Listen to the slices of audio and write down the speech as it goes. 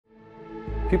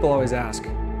People always ask,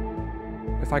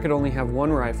 if I could only have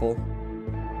one rifle,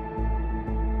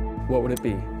 what would it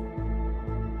be?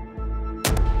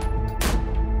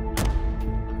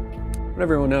 But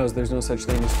everyone knows there's no such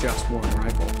thing as just one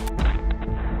rifle.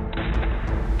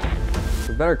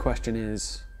 The better question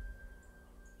is,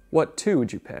 what two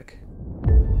would you pick?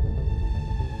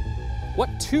 What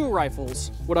two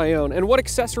rifles would I own, and what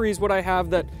accessories would I have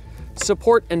that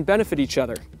support and benefit each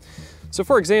other? So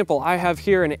for example, I have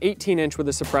here an 18-inch with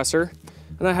a suppressor,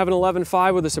 and I have an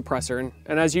 11.5 with a suppressor.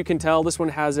 And as you can tell, this one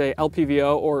has a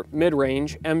LPVO or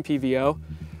mid-range MPVO,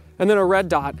 and then a red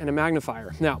dot and a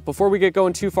magnifier. Now, before we get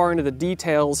going too far into the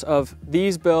details of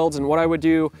these builds and what I would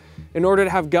do in order to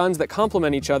have guns that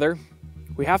complement each other,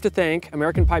 we have to thank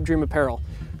American Pipe Dream Apparel.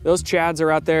 Those chads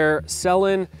are out there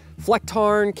selling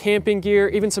Flectarn, camping gear,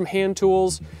 even some hand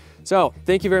tools. So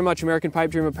thank you very much, American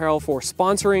Pipe Dream Apparel, for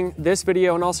sponsoring this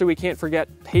video. And also we can't forget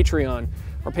Patreon.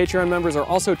 Our Patreon members are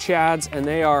also chads, and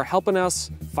they are helping us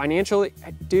financially.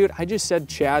 Dude, I just said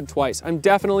chad twice. I'm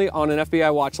definitely on an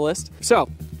FBI watch list. So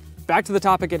back to the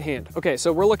topic at hand. Okay,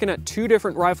 so we're looking at two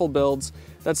different rifle builds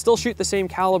that still shoot the same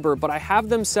caliber, but I have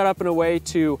them set up in a way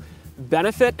to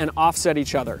benefit and offset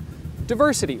each other.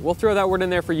 Diversity, we'll throw that word in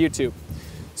there for YouTube.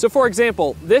 So for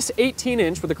example, this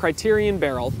 18-inch with a Criterion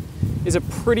barrel is a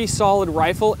pretty solid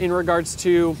rifle in regards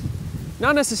to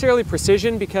not necessarily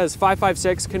precision, because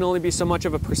 5.56 can only be so much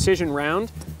of a precision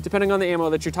round depending on the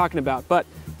ammo that you're talking about, but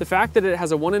the fact that it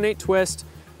has a 1-in-8 twist,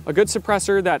 a good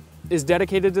suppressor that is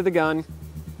dedicated to the gun,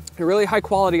 a really high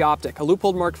quality optic, a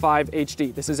Leupold Mark V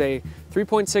HD. This is a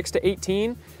 3.6 to 18,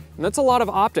 and that's a lot of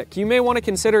optic. You may want to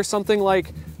consider something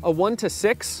like a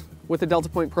 1:6 with a Delta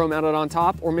Point Pro mounted on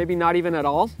top, or maybe not even at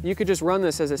all. You could just run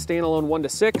this as a standalone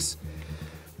 1:6.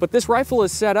 But this rifle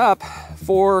is set up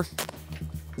for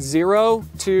 0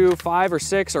 to 5 or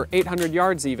 6 or 800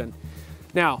 yards even.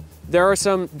 Now, there are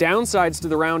some downsides to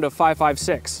the round of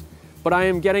 5.56, but I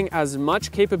am getting as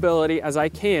much capability as I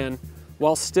can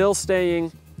while still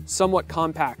staying somewhat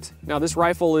compact. Now, this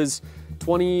rifle is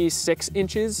 26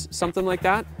 inches, something like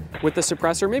that, with the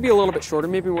suppressor, maybe a little bit shorter,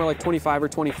 maybe more like 25 or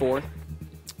 24.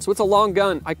 So it's a long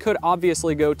gun. I could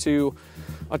obviously go to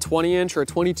a 20-inch or a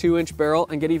 22-inch barrel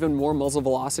and get even more muzzle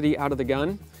velocity out of the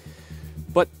gun.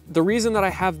 But the reason that I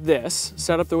have this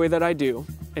set up the way that I do,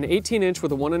 an 18-inch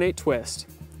with a 1-in-8 twist,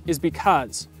 is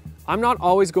because I'm not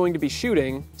always going to be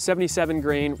shooting 77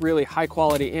 grain, really high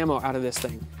quality ammo out of this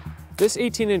thing. This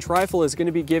 18-inch rifle is going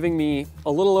to be giving me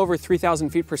a little over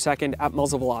 3,000 feet per second at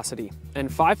muzzle velocity. And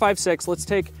 5.56, let's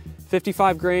take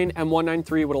 55 grain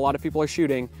M193, what a lot of people are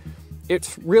shooting,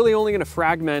 it's really only going to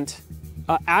fragment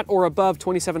at or above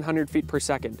 2,700 feet per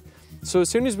second. So as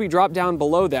soon as we drop down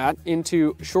below that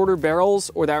into shorter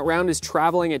barrels, or that round is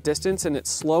traveling at distance and it's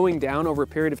slowing down over a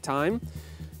period of time,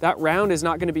 that round is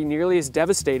not going to be nearly as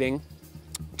devastating,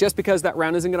 just because that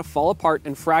round isn't going to fall apart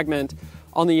and fragment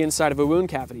on the inside of a wound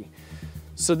cavity.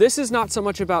 So this is not so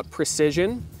much about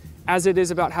precision as it is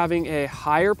about having a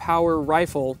higher power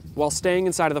rifle while staying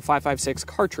inside of the 5.56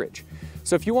 cartridge.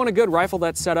 So if you want a good rifle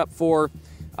that's set up for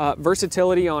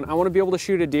versatility on, I want to be able to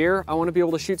shoot a deer, I want to be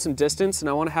able to shoot some distance, and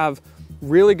I want to have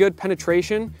really good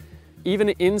penetration even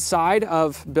inside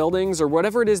of buildings or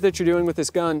whatever it is that you're doing with this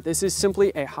gun, this is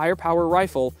simply a higher power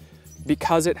rifle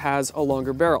because it has a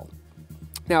longer barrel.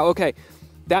 Now, okay,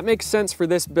 that makes sense for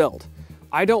this build.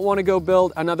 I don't want to go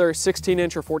build another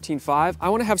 16-inch or 14.5. I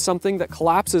want to have something that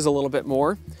collapses a little bit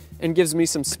more and gives me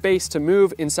some space to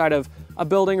move inside of a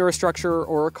building or a structure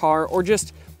or a car, or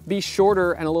just be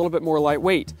shorter and a little bit more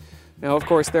lightweight. Now, of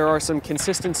course, there are some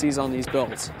consistencies on these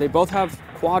builds. They both have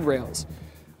quad rails.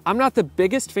 I'm not the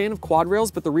biggest fan of quad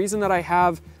rails, but the reason that I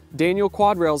have Daniel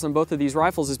quad rails on both of these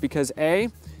rifles is because A,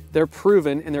 they're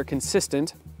proven and they're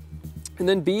consistent, and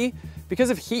then B,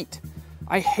 because of heat.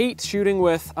 I hate shooting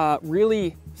with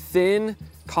really thin,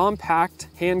 compact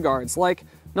handguards, like,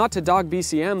 not to dog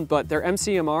BCM, but their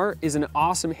MCMR is an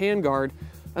awesome handguard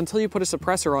until you put a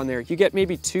suppressor on there. You get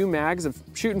maybe 2 mags of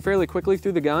shooting fairly quickly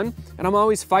through the gun, and I'm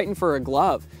always fighting for a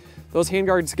glove. Those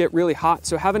handguards get really hot,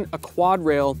 so having a quad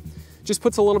rail just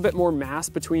puts a little bit more mass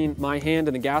between my hand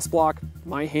and the gas block,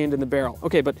 my hand and the barrel.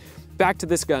 Okay, but back to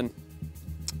this gun.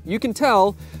 You can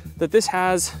tell that this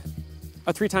has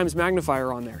a 3x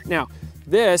magnifier on there. Now,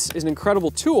 this is an incredible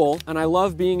tool, and I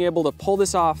love being able to pull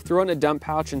this off, throw it in a dump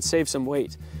pouch, and save some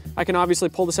weight. I can obviously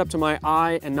pull this up to my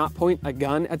eye and not point a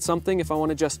gun at something if I want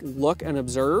to just look and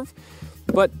observe.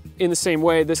 But in the same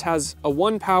way, this has a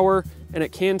 1 power and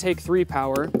it can take 3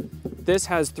 power. This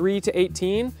has 3 to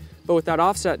 18, but with that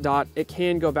offset dot, it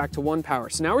can go back to 1 power.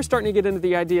 So now we're starting to get into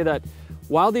the idea that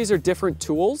while these are different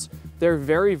tools, they're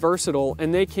very versatile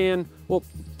and they can, well,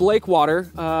 Blake Water,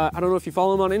 I don't know if you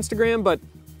follow him on Instagram, but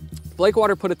Blake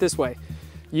Water put it this way.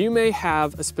 You may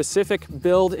have a specific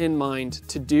build in mind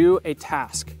to do a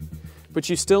task, but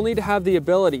you still need to have the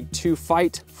ability to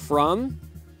fight from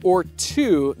or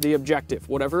to the objective,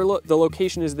 whatever the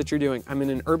location is that you're doing. I'm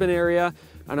in an urban area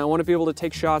and I want to be able to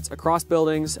take shots across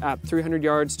buildings at 300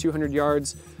 yards, 200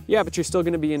 yards. Yeah, but you're still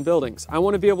going to be in buildings. I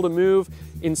want to be able to move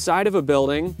inside of a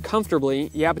building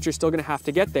comfortably. Yeah, but you're still going to have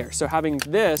to get there. So having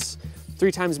this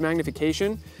 3 times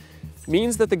magnification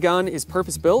means that the gun is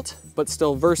purpose-built, but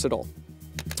still versatile.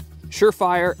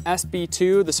 Surefire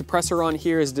SB2, the suppressor on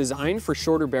here is designed for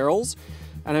shorter barrels,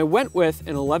 and I went with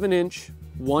an 11-inch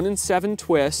 1-in-7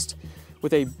 twist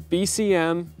with a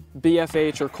BCM,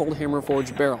 BFH, or cold hammer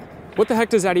forged barrel. What the heck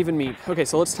does that even mean? Okay,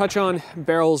 so let's touch on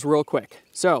barrels real quick.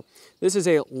 So this is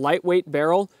a lightweight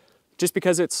barrel. Just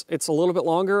because it's a little bit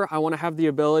longer, I want to have the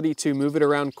ability to move it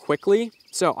around quickly.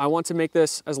 So I want to make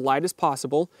this as light as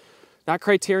possible. That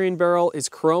Criterion barrel is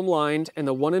chrome lined, and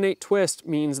the 1-in-8 twist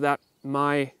means that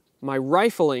my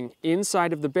rifling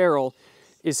inside of the barrel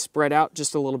is spread out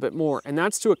just a little bit more. And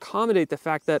that's to accommodate the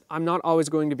fact that I'm not always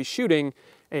going to be shooting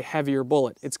a heavier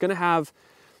bullet. It's going to have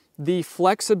the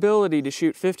flexibility to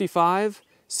shoot 55,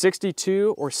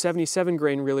 62, or 77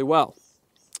 grain really well.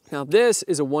 Now this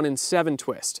is a 1-in-7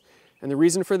 twist. And the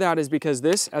reason for that is because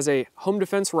this, as a home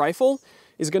defense rifle,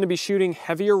 is going to be shooting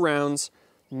heavier rounds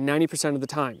 90% of the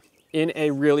time in a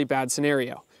really bad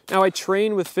scenario. Now I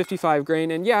train with 55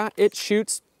 grain, and yeah, it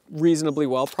shoots reasonably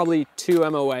well, probably 2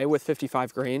 MOA with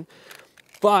 55 grain.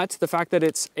 But the fact that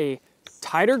it's a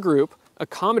tighter group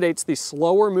accommodates the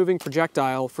slower moving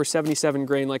projectile for 77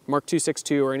 grain like Mark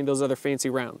 262 or any of those other fancy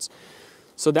rounds.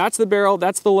 So that's the barrel,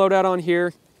 that's the loadout on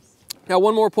here. Now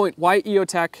one more point, why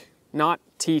EOTech, not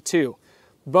T2?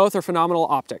 Both are phenomenal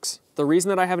optics. The reason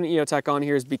that I have an EOTech on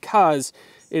here is because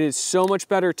it is so much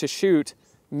better to shoot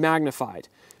magnified.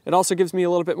 It also gives me a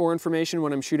little bit more information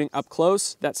when I'm shooting up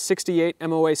close. That 68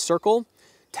 MOA circle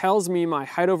tells me my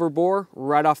height over bore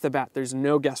right off the bat. There's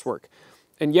no guesswork.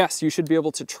 And yes, you should be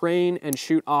able to train and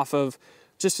shoot off of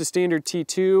just a standard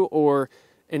T2 or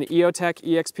an EOTech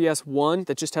EXPS-1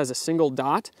 that just has a single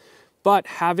dot. But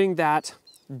having that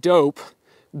dope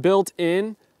built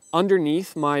in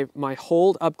underneath my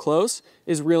hold up close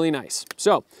is really nice.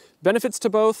 So benefits to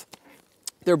both.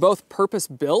 They're both purpose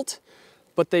built,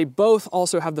 but they both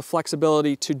also have the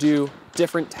flexibility to do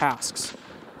different tasks.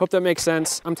 Hope that makes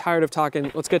sense. I'm tired of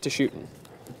talking. Let's get to shooting.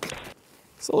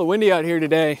 It's a little windy out here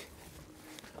today,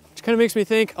 which kind of makes me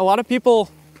think a lot of people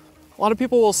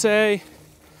will say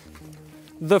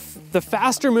the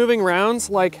faster moving rounds,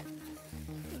 like,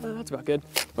 that's about good.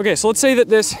 Okay, so let's say that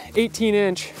this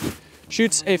 18-inch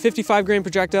shoots a 55 grain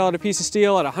projectile at a piece of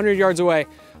steel at 100 yards away.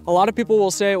 A lot of people will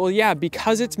say, well, yeah,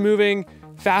 because it's moving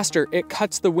faster, it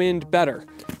cuts the wind better.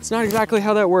 It's not exactly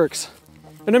how that works.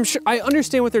 And I'm sure I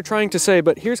understand what they're trying to say,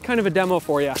 but here's kind of a demo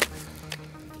for you.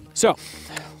 So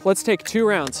let's take 2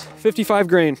 rounds, 55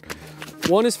 grain.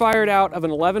 One is fired out of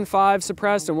an 11.5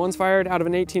 suppressed and one's fired out of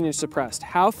an 18-inch suppressed.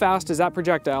 How fast does that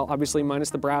projectile, obviously minus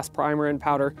the brass primer and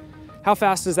powder, how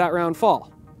fast does that round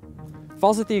fall?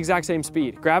 Falls at the exact same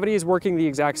speed. Gravity is working the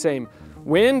exact same.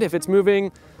 Wind, if it's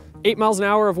moving 8 miles an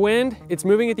hour of wind, it's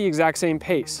moving at the exact same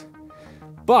pace.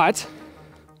 But,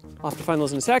 I'll have to find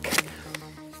those in a sec,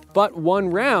 but one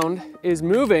round is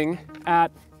moving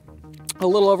at a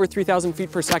little over 3,000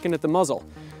 feet per second at the muzzle.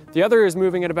 The other is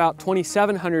moving at about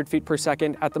 2,700 feet per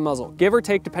second at the muzzle, give or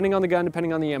take, depending on the gun,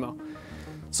 depending on the ammo.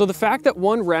 So the fact that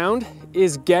one round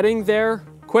is getting there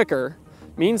quicker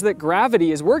means that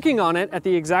gravity is working on it at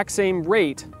the exact same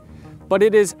rate, but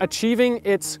it is achieving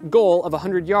its goal of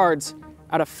 100 yards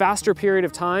at a faster period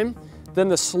of time than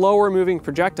the slower moving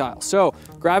projectile. So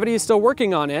gravity is still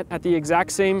working on it at the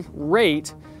exact same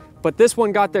rate, but this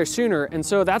one got there sooner. And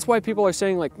so that's why people are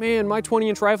saying like, man, my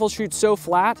 20-inch rifle shoots so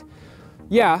flat.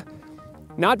 Yeah,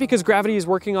 not because gravity is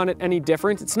working on it any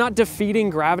different. It's not defeating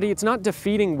gravity, it's not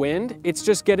defeating wind, it's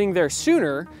just getting there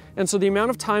sooner. And so the amount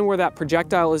of time where that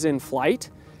projectile is in flight,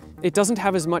 it doesn't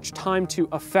have as much time to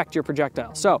affect your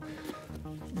projectile. So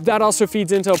that also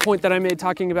feeds into a point that I made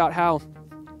talking about how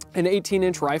an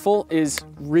 18-inch rifle is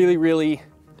really, really,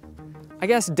 I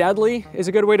guess deadly is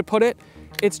a good way to put it.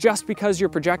 It's just because your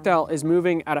projectile is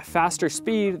moving at a faster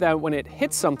speed that when it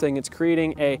hits something, it's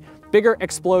creating a bigger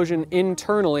explosion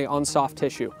internally on soft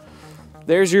tissue.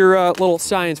 There's your little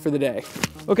science for the day.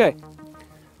 Okay,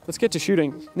 let's get to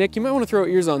shooting. Nick, you might want to throw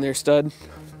ears on there, stud.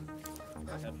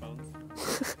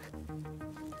 Headphones.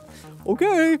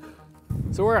 Okay.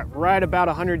 So we're at right about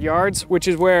 100 yards, which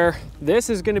is where this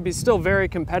is going to be still very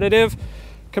competitive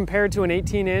compared to an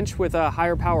 18-inch with a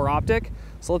higher power optic.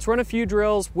 So let's run a few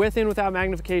drills with and without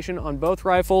magnification on both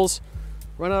rifles,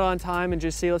 run it on time and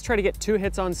just see. Let's try to get 2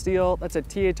 hits on steel. That's a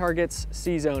TA Targets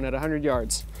C zone at 100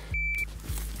 yards.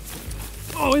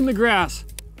 Oh, in the grass.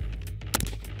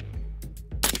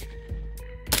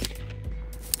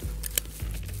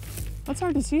 That's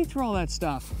hard to see through all that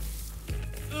stuff.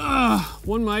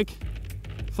 One mic,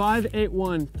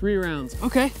 5.81, 3 rounds.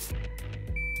 Okay.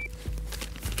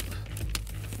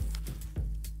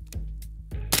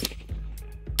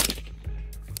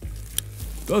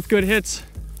 Both good hits,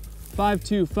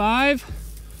 5.25.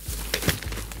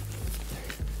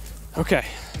 Okay,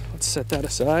 let's set that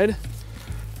aside.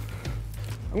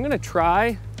 I'm gonna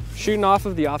try shooting off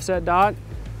of the offset dot.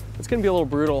 It's gonna be a little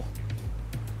brutal.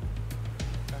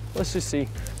 Let's just see.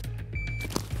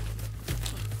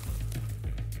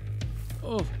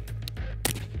 Oh.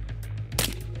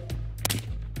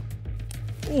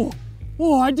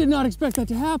 Oh, I did not expect that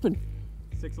to happen.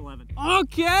 611.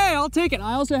 Okay, I'll take it.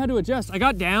 I also had to adjust. I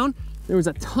got down. There was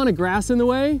a ton of grass in the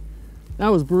way. That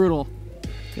was brutal.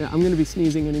 Yeah, I'm gonna be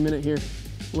sneezing any minute here,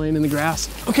 laying in the grass.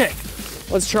 Okay,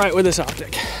 let's try it with this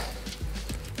optic.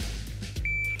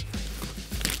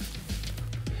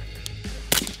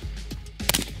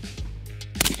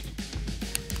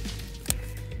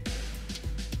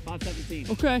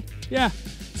 Okay, yeah.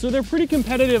 So they're pretty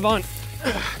competitive on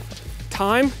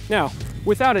time. Now,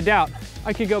 without a doubt,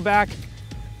 I could go back,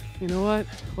 you know what?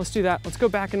 Let's do that. Let's go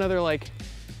back another like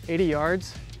 80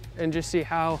 yards and just see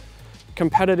how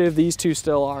competitive these two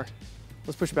still are.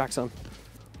 Let's push back some.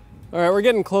 All right, we're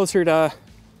getting closer to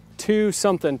 2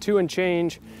 something, 2 and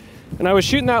change. And I was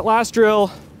shooting that last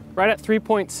drill right at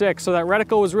 3.6. So that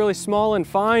reticle was really small and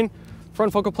fine,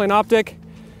 front focal plane optic.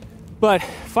 But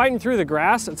fighting through the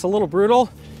grass, it's a little brutal.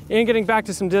 And getting back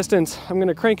to some distance, I'm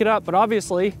gonna crank it up. But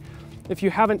obviously, if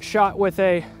you haven't shot with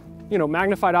a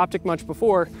magnified optic much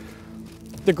before,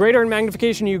 the greater in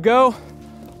magnification you go,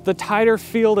 the tighter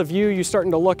field of view you're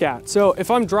starting to look at. So if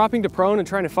I'm dropping to prone and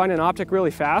trying to find an optic really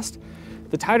fast,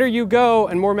 the tighter you go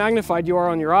and more magnified you are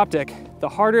on your optic, the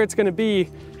harder it's gonna be,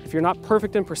 if you're not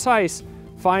perfect and precise,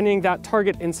 finding that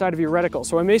target inside of your reticle.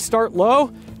 So I may start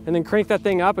low and then crank that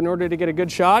thing up in order to get a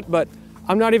good shot, but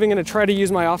I'm not even gonna try to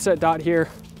use my offset dot here.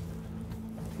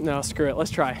 No, screw it,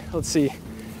 let's try, let's see.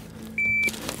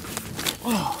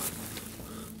 Oh.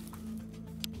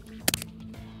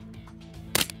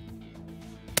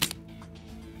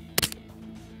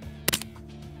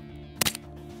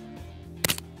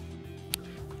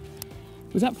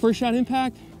 Was that first shot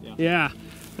impact? Yeah.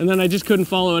 And then I just couldn't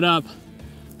follow it up.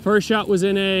 First shot was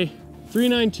in a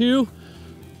 392.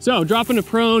 So dropping to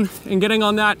prone and getting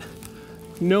on that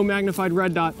no magnified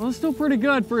red dot. Well, it's still pretty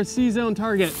good for a C-zone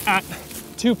target at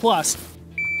 2+.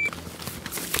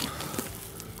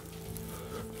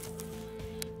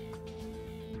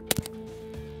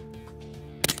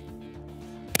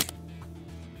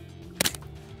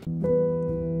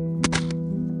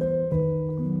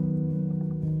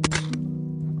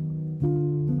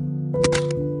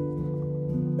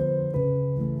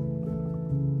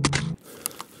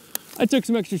 I took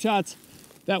some extra shots.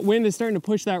 That wind is starting to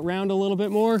push that round a little bit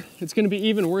more. It's gonna be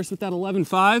even worse with that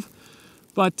 11.5.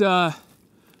 But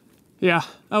yeah,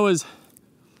 it was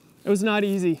not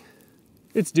easy.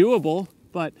 It's doable,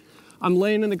 but I'm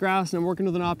laying in the grass and I'm working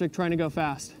with an optic trying to go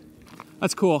fast.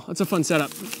 That's cool, that's a fun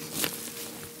setup.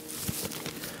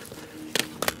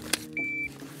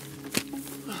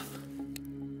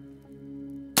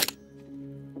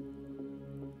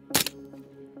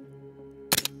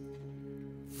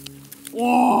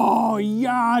 Oh,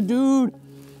 yeah, dude.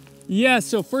 Yes,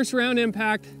 so first round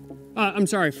impact,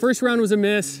 first round was a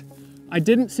miss. I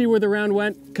didn't see where the round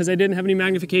went because I didn't have any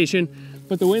magnification,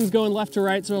 but the wind's going left to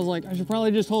right, so I was like, I should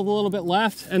probably just hold a little bit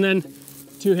left, and then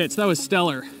 2 hits. That was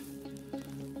stellar.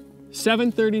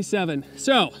 737.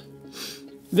 So,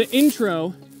 the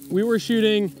intro, we were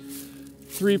shooting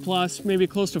 3+, maybe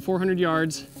close to 400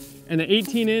 yards, and the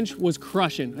 18-inch was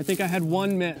crushing. I think I had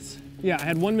 1 miss. Yeah, I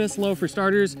had 1 miss low for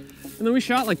starters, and then we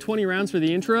shot like 20 rounds for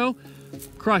the intro,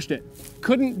 crushed it.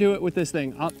 Couldn't do it with this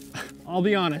thing. I'll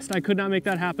be honest, I could not make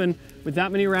that happen with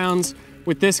that many rounds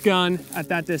with this gun at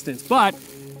that distance. But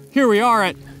here we are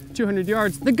at 200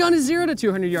 yards. The gun is 0 to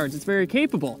 200 yards. It's very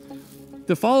capable.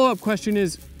 The follow-up question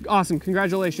is, awesome,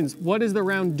 congratulations. What is the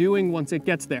round doing once it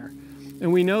gets there?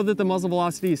 And we know that the muzzle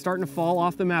velocity is starting to fall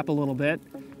off the map a little bit.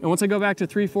 And once I go back to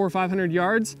 300, 400, 500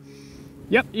 yards,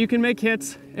 yep, you can make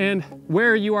hits, and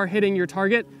where you are hitting your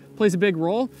target plays a big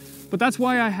role. But that's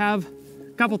why I have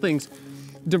a couple things.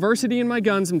 Diversity in my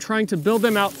guns, I'm trying to build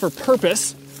them out for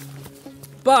purpose.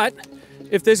 But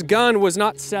if this gun was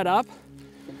not set up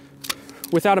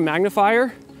without a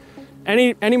magnifier,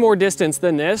 any more distance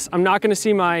than this, I'm not gonna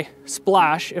see my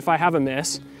splash if I have a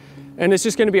miss. And it's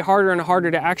just gonna be harder and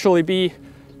harder to actually be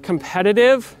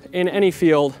competitive in any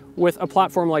field with a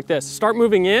platform like this. Start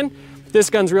moving in, this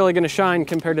gun's really gonna shine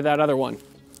compared to that other one.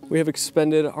 We have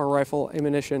expended our rifle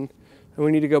ammunition and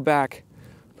we need to go back,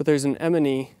 but there's an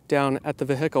M&E down at the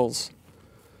vehicles.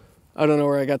 I don't know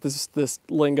where I got this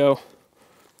lingo.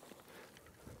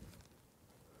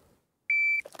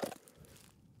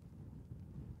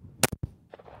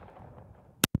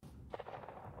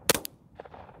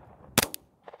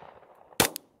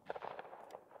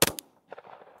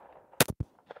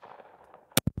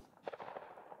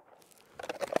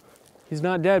 He's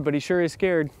not dead, but he sure is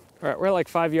scared. All right, we're at like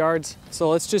 5 yards. So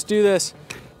let's just do this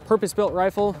purpose-built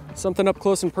rifle, something up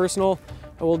close and personal.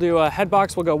 And we'll do a head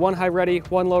box. We'll go 1 high ready,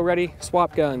 1 low ready,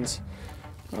 swap guns.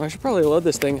 Oh, I should probably load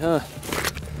this thing, huh?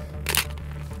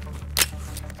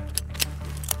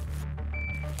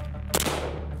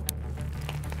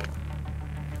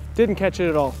 Didn't catch it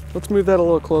at all. Let's move that a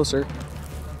little closer.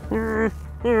 How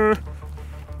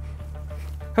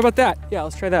about that? Yeah,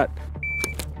 let's try that.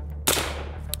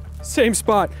 Same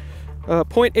spot.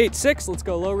 0.86, let's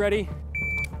go low ready.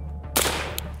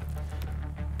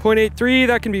 0.83,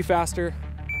 that can be faster.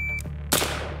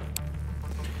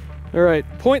 All right,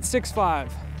 0.65.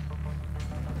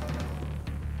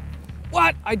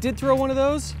 What? I did throw one of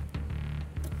those?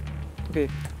 Okay,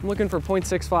 I'm looking for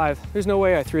 0.65. There's no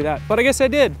way I threw that, but I guess I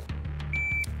did.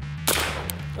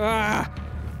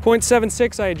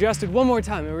 0.76, I adjusted one more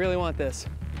time. I really want this.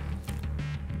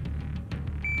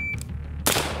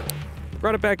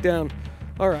 Brought it back down.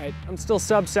 All right, I'm still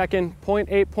sub-second,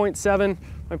 0.8, 0.7.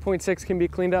 My 0.6 can be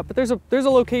cleaned up, but there's a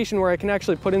location where I can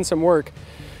actually put in some work.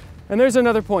 And there's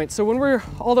another point. So when we're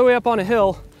all the way up on a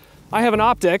hill, I have an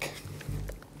optic.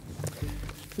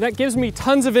 That gives me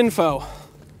tons of info.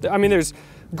 I mean, there's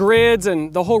grids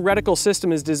and the whole reticle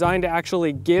system is designed to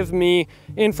actually give me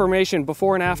information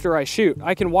before and after I shoot.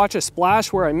 I can watch a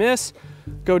splash where I miss,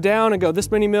 go down and go this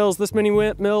many mils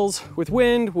with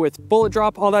wind, with bullet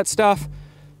drop, all that stuff,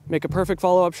 make a perfect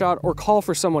follow-up shot or call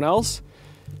for someone else.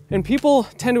 And people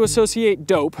tend to associate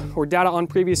dope or data on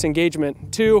previous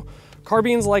engagement to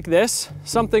carbines like this,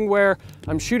 something where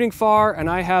I'm shooting far and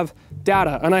I have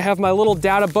data and I have my little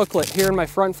data booklet here in my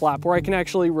front flap where I can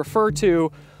actually refer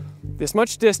to this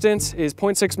much distance is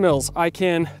 0.6 mils. I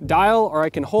can dial or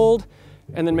I can hold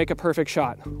and then make a perfect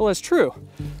shot. Well, that's true.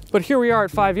 But here we are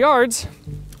at 5 yards.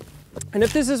 And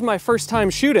if this is my first time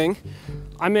shooting,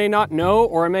 I may not know,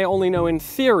 or I may only know in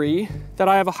theory, that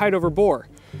I have a height over bore.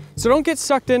 So don't get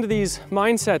sucked into these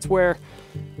mindsets where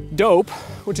dope,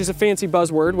 which is a fancy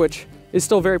buzzword, which is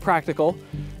still very practical,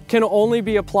 can only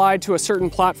be applied to a certain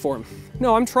platform.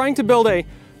 No, I'm trying to build a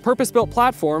purpose-built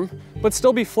platform, but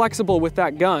still be flexible with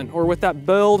that gun or with that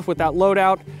build, with that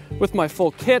loadout, with my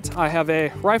full kit. I have a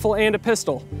rifle and a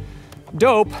pistol.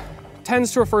 Dope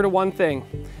tends to refer to one thing,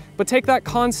 but take that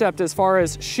concept as far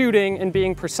as shooting and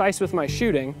being precise with my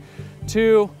shooting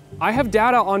to I have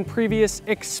data on previous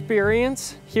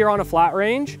experience here on a flat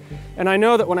range, and I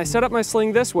know that when I set up my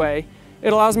sling this way,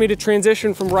 it allows me to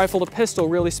transition from rifle to pistol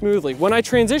really smoothly. When I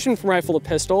transition from rifle to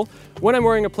pistol, when I'm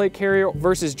wearing a plate carrier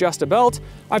versus just a belt,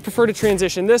 I prefer to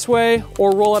transition this way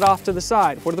or roll it off to the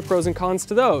side. What are the pros and cons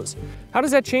to those? How does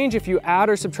that change if you add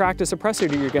or subtract a suppressor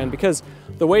to your gun? Because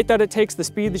the weight that it takes, the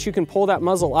speed that you can pull that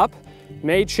muzzle up,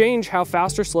 may change how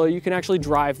fast or slow you can actually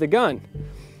drive the gun.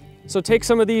 So take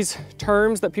some of these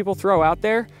terms that people throw out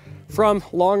there from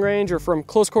long range or from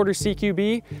close quarter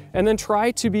CQB, and then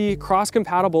try to be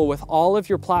cross-compatible with all of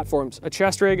your platforms, a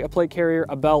chest rig, a plate carrier,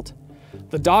 a belt,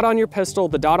 the dot on your pistol,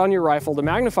 the dot on your rifle, the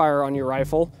magnifier on your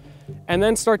rifle, and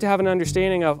then start to have an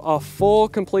understanding of a full,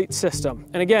 complete system.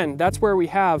 And again, that's where we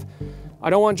have, I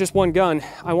don't want just one gun,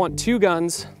 I want 2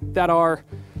 guns that are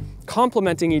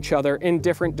complementing each other in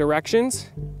different directions,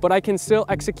 but I can still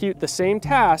execute the same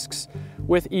tasks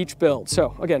with each build.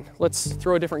 So again, let's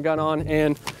throw a different gun on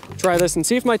and try this and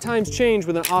see if my times change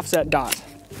with an offset dot.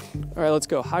 All right, let's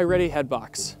go. High ready, head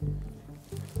box.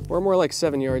 We're more like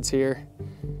 7 yards here.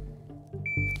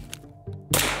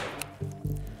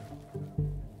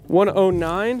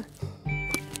 109.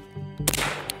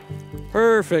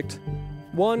 Perfect.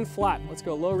 1 flat. Let's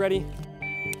go low ready.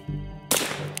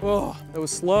 Oh, that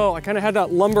was slow. I kind of had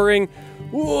that lumbering,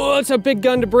 whoa, it's a big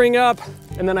gun to bring up.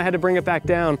 And then I had to bring it back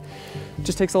down. It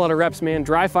just takes a lot of reps, man.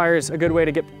 Dry fire is a good way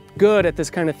to get good at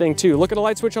this kind of thing too. Look at a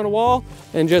light switch on a wall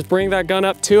and just bring that gun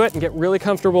up to it and get really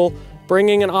comfortable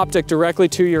bringing an optic directly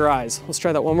to your eyes. Let's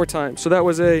try that one more time. So that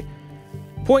was a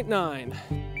 0.9.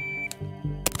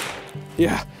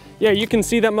 Yeah, you can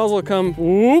see that muzzle come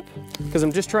whoop, because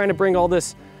I'm just trying to bring all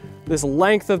this this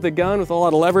length of the gun with a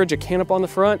lot of leverage, a canop on the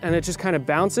front, and it just kind of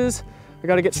bounces. I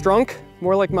gotta get strunk,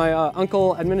 more like my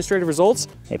uncle administrative results.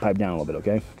 Hey, pipe down a little bit,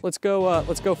 okay? Let's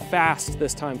go fast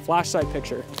this time. Flash sight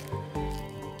picture.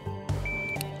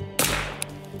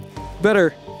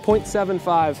 Better,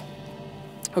 0.75.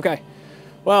 Okay,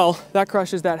 well, that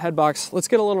crushes that head box. Let's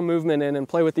get a little movement in and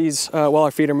play with these while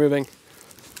our feet are moving.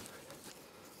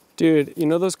 Dude, you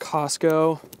know those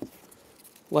Costco,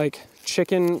 like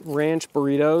chicken ranch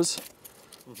burritos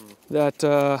that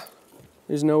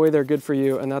there's no way they're good for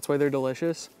you and that's why they're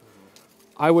delicious?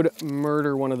 I would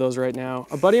murder one of those right now.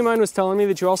 A buddy of mine was telling me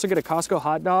that you also get a Costco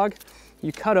hot dog.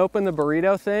 You cut open the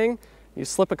burrito thing, you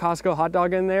slip a Costco hot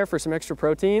dog in there for some extra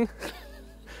protein.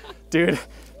 Dude,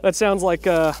 that sounds like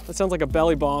a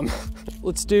belly bomb.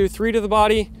 Let's do 3 to the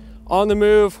body, on the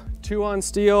move, 2 on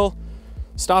steel,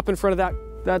 stop in front of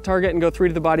that target and go 3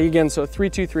 to the body again. So 3,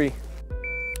 2, 3.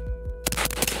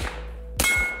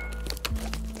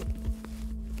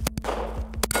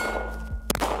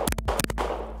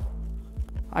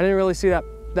 I didn't really see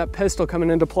that pistol coming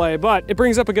into play, but it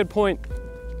brings up a good point.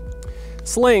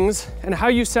 Slings and how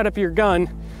you set up your gun.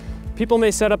 People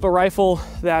may set up a rifle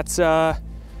that's,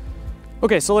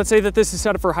 okay, so let's say that this is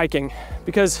set up for hiking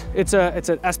because it's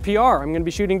an SPR. I'm gonna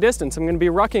be shooting distance. I'm gonna be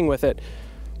rucking with it.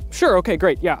 Sure, okay,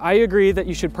 great. Yeah, I agree that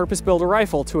you should purpose build a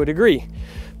rifle to a degree.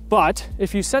 But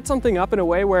if you set something up in a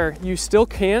way where you still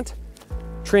can't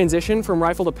transition from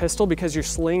rifle to pistol because your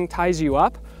sling ties you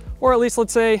up, or at least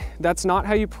let's say that's not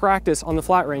how you practice on the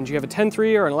flat range. You have a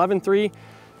 10-3 or an 11-3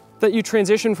 that you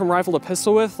transition from rifle to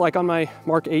pistol with, like on my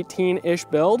Mark 18-ish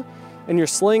build, and your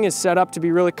sling is set up to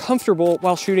be really comfortable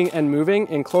while shooting and moving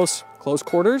in close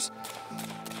quarters,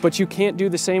 but you can't do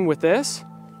the same with this.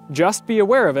 Just be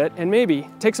aware of it and maybe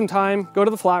take some time, go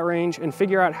to the flat range and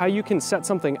figure out how you can set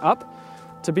something up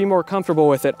to be more comfortable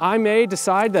with it. I may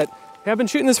decide that, hey, I've been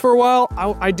shooting this for a while,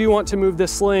 I do want to move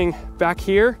this sling back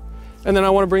here, and then I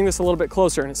want to bring this a little bit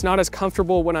closer, and it's not as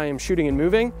comfortable when I am shooting and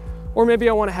moving. Or maybe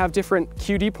I want to have different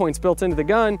QD points built into the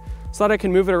gun so that I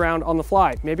can move it around on the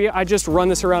fly. Maybe I just run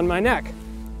this around my neck.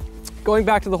 Going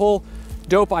back to the whole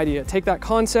dope idea, take that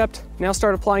concept, now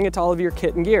start applying it to all of your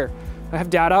kit and gear. I have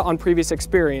data on previous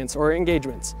experience or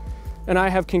engagements, and I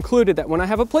have concluded that when I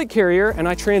have a plate carrier and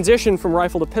I transition from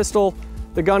rifle to pistol,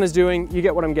 the gun is doing, you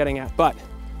get what I'm getting at. But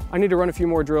I need to run a few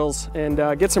more drills and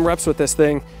get some reps with this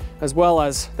thing, as well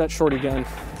as that shorty gun.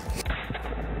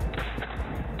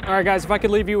 All right, guys, if I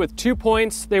could leave you with 2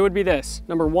 points, they would be this.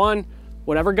 Number 1,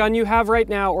 whatever gun you have right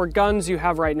now or guns you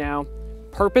have right now,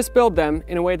 purpose build them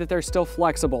in a way that they're still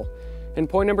flexible. And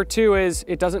point number 2 is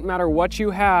it doesn't matter what you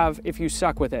have if you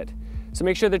suck with it. So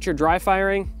make sure that you're dry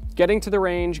firing, getting to the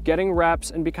range, getting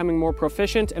reps, and becoming more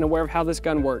proficient and aware of how this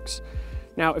gun works.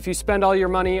 Now, if you spend all your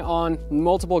money on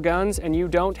multiple guns and you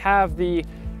don't have the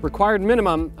required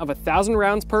minimum of 1,000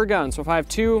 rounds per gun, so if I have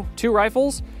two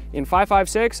rifles in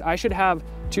 5.56, I should have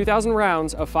 2,000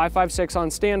 rounds of 5.56 on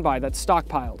standby that's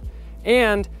stockpiled,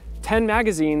 and 10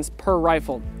 magazines per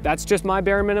rifle. That's just my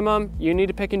bare minimum. You need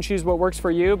to pick and choose what works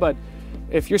for you, but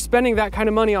if you're spending that kind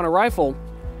of money on a rifle,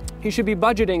 you should be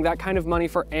budgeting that kind of money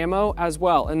for ammo as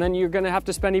well. And then you're gonna have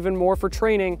to spend even more for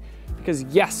training because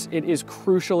yes, it is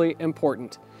crucially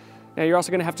important. Now you're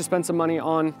also gonna have to spend some money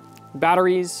on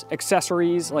batteries,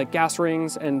 accessories like gas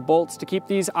rings and bolts to keep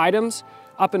these items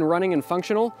up and running and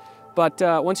functional. But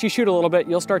once you shoot a little bit,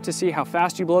 you'll start to see how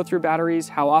fast you blow through batteries,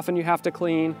 how often you have to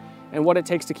clean, and what it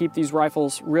takes to keep these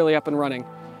rifles really up and running.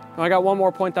 Now I got one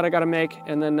more point that I gotta make,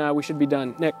 and then we should be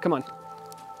done. Nick, come on.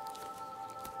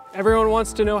 Everyone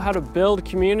wants to know how to build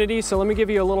community, so let me give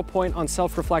you a little point on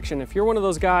self-reflection. If you're one of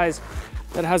those guys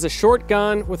that has a short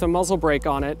gun with a muzzle brake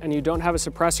on it and you don't have a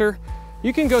suppressor,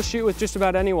 you can go shoot with just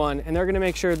about anyone and they're gonna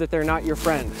make sure that they're not your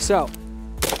friend. So,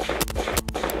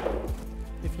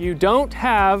 if you don't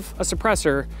have a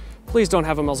suppressor, please don't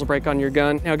have a muzzle brake on your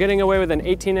gun. Now, getting away with an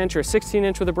 18-inch or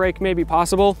 16-inch with a brake may be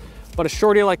possible, but a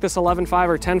shorty like this 11.5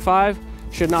 or 10.5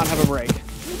 should not have a brake.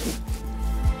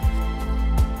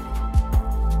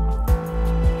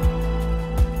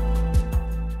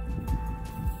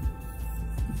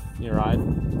 You ride?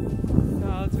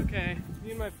 No, it's okay. Me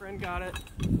and my friend got it.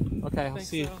 Okay, I'll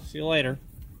see you later.